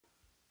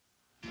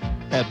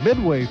At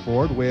Midway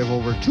Ford, we have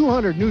over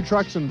 200 new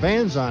trucks and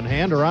vans on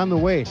hand or on the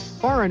way,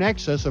 far in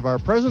excess of our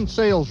present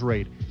sales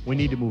rate. We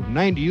need to move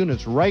 90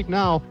 units right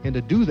now, and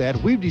to do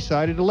that, we've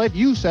decided to let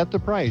you set the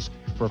price.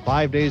 For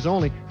 5 days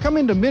only, come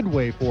into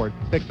Midway Ford,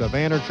 pick the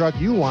van or truck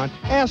you want,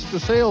 ask the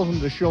salesman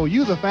to show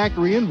you the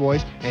factory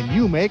invoice, and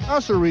you make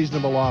us a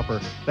reasonable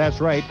offer.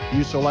 That's right,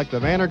 you select the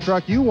van or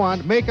truck you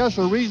want, make us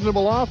a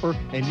reasonable offer,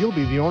 and you'll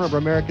be the owner of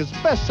America's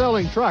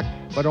best-selling truck,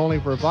 but only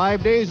for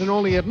 5 days and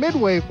only at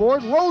Midway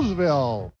Ford, Roseville.